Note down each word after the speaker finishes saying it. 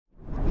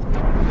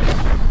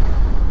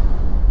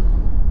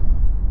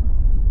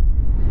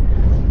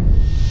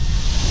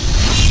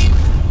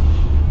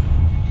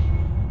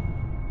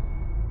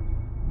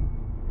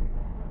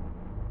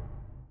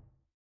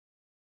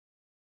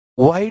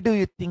Why do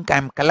you think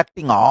I'm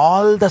collecting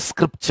all the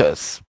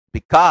scriptures?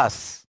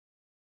 Because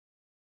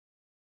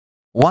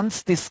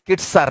once these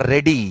kids are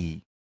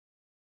ready,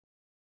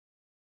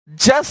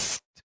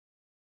 just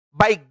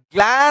by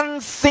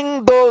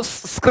glancing those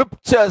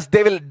scriptures,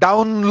 they will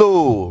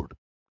download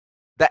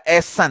the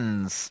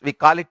essence. We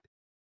call it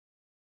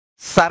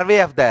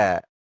survey of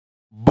the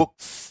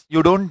books.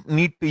 You don't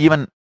need to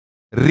even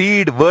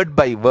read word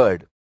by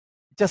word.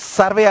 Just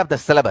survey of the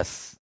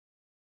syllabus.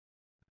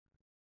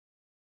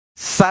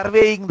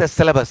 Surveying the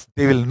syllabus,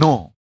 they will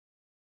know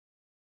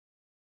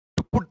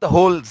to put the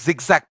whole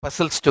zigzag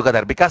puzzles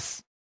together.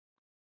 Because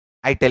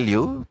I tell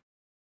you,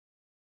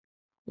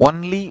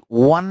 only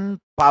one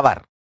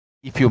power,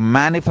 if you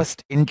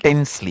manifest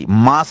intensely,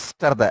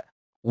 master the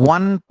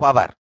one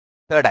power,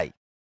 third eye.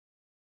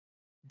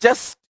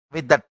 Just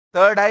with the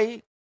third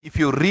eye, if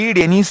you read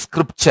any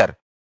scripture,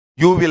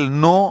 you will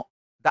know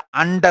the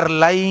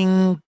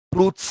underlying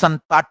truths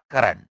and thought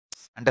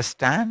currents.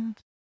 Understand?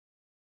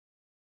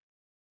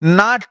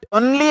 Not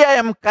only I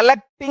am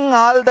collecting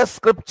all the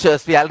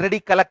scriptures, we already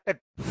collected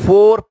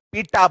 4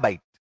 petabyte,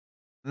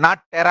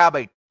 not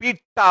terabyte,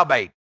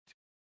 petabyte.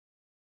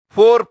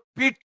 4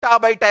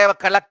 petabyte I have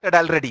collected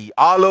already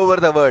all over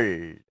the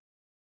world.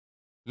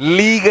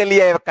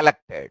 Legally I have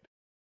collected.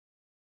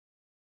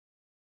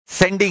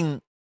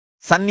 Sending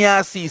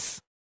sannyasis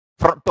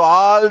to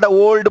all the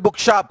old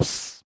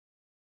bookshops.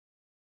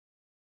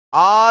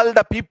 All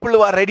the people who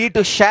are ready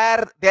to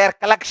share their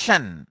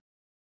collection.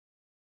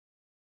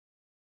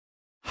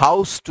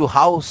 House to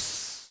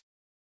house.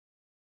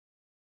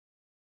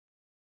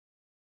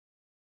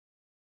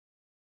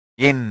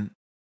 In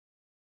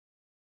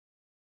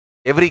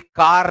every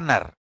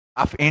corner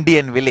of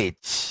Indian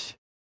village,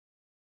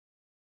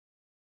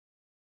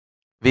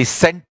 we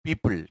sent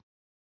people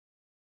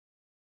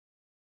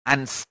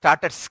and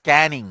started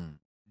scanning,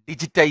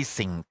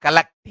 digitizing,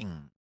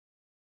 collecting.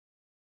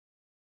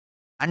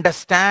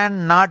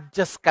 Understand, not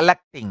just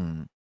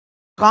collecting,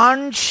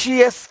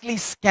 consciously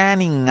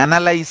scanning,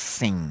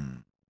 analyzing.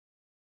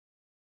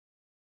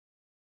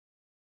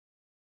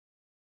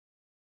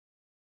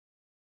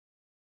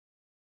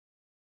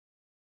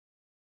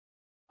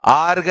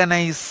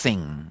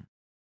 Organizing,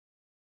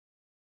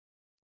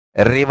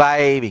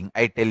 reviving.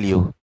 I tell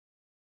you,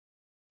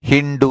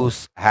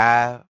 Hindus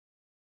have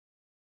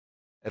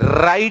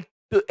right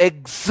to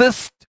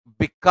exist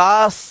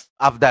because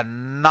of the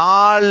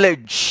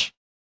knowledge,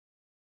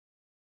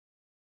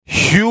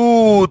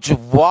 huge,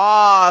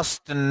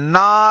 vast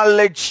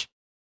knowledge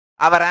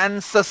our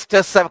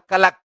ancestors have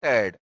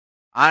collected,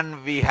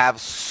 and we have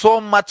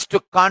so much to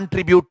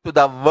contribute to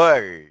the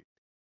world.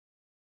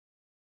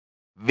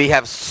 We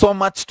have so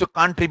much to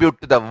contribute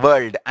to the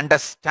world.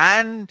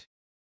 Understand?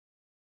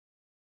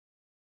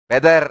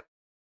 Whether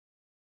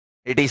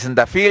it is in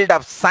the field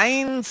of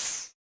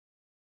science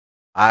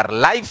or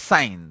life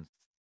science,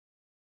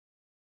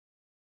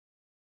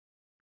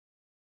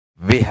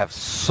 we have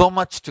so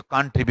much to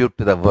contribute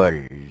to the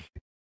world.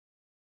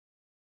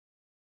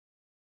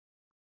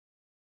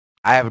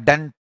 I have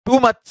done too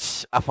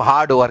much of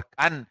hard work,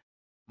 and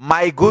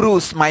my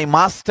gurus, my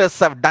masters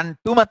have done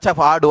too much of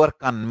hard work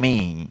on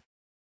me.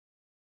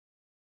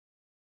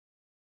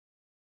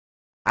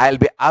 I'll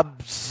be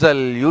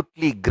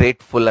absolutely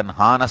grateful and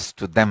honest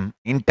to them,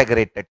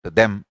 integrated to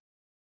them.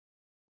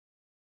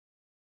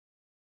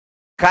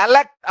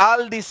 Collect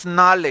all this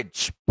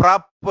knowledge,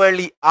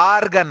 properly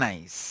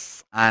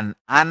organize and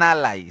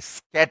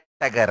analyze,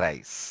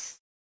 categorize.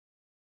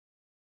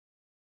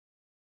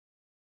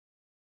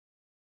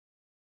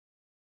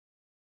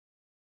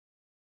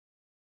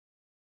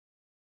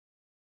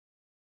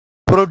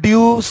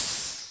 Produce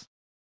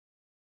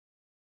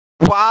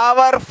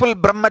powerful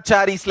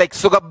brahmacharis like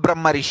Sugab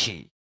Brahma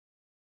Rishi.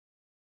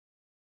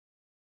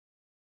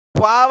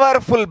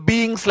 Powerful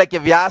beings like a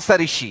Vyasa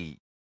Rishi.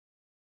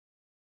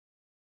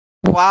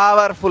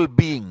 Powerful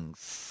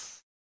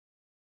beings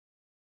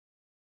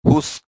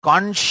whose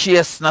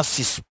consciousness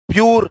is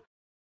pure,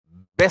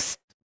 best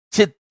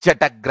Chit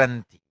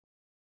Chatagranthi,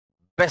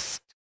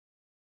 best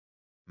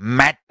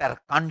matter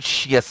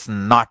conscious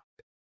not.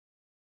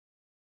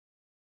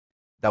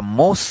 The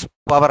most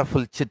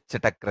powerful Chit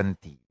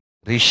Chatagranthi,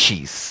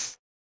 Rishis.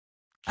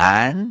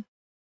 And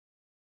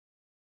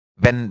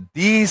when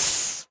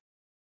these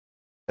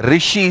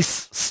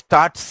Rishis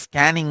start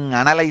scanning,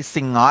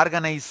 analyzing,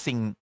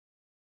 organizing,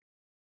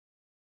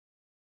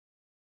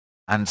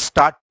 and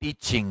start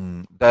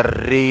teaching, the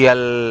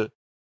real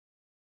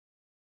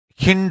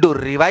Hindu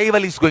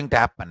revival is going to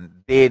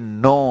happen. They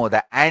know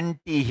the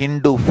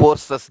anti-Hindu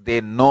forces, they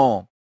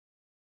know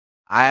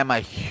I am a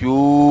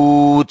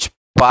huge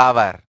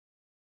power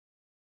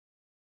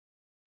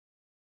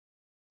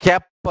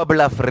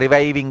capable of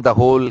reviving the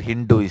whole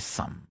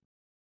Hinduism,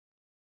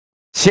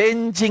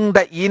 changing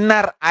the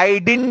inner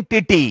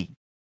identity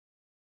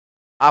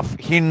of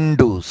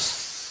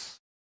Hindus.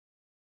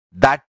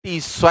 That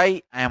is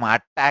why I am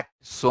attacked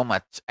so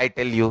much. I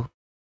tell you,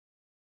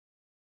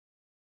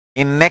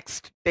 in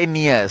next 10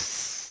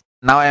 years,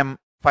 now I am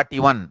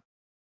 41,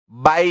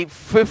 By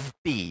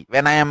 50,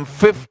 when I am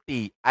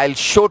 50, I'll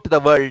show to the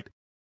world.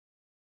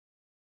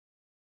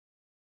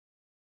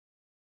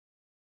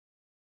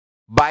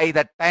 By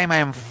the time I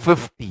am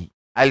 50,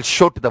 I'll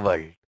show to the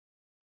world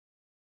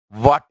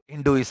what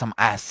Hinduism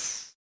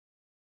has.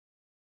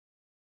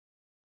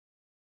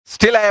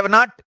 Still, I have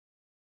not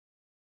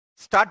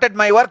started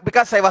my work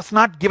because I was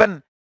not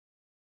given,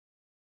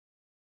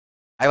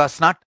 I was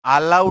not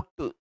allowed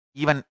to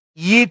even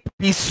eat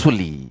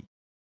peacefully.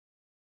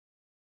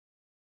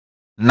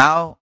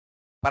 Now,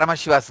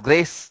 ParamaShiva's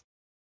grace,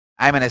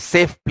 I am in a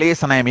safe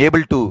place and I am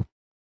able to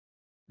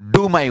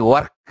do my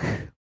work.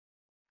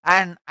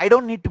 And I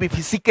don't need to be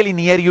physically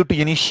near you to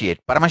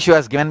initiate. ParamaShiva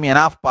has given me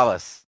enough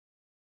powers.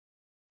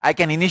 I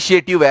can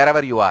initiate you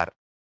wherever you are.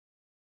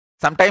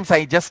 Sometimes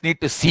I just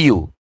need to see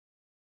you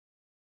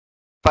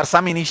for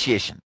some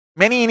initiation.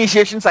 Many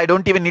initiations I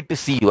don't even need to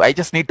see you. I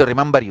just need to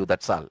remember you,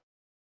 that's all.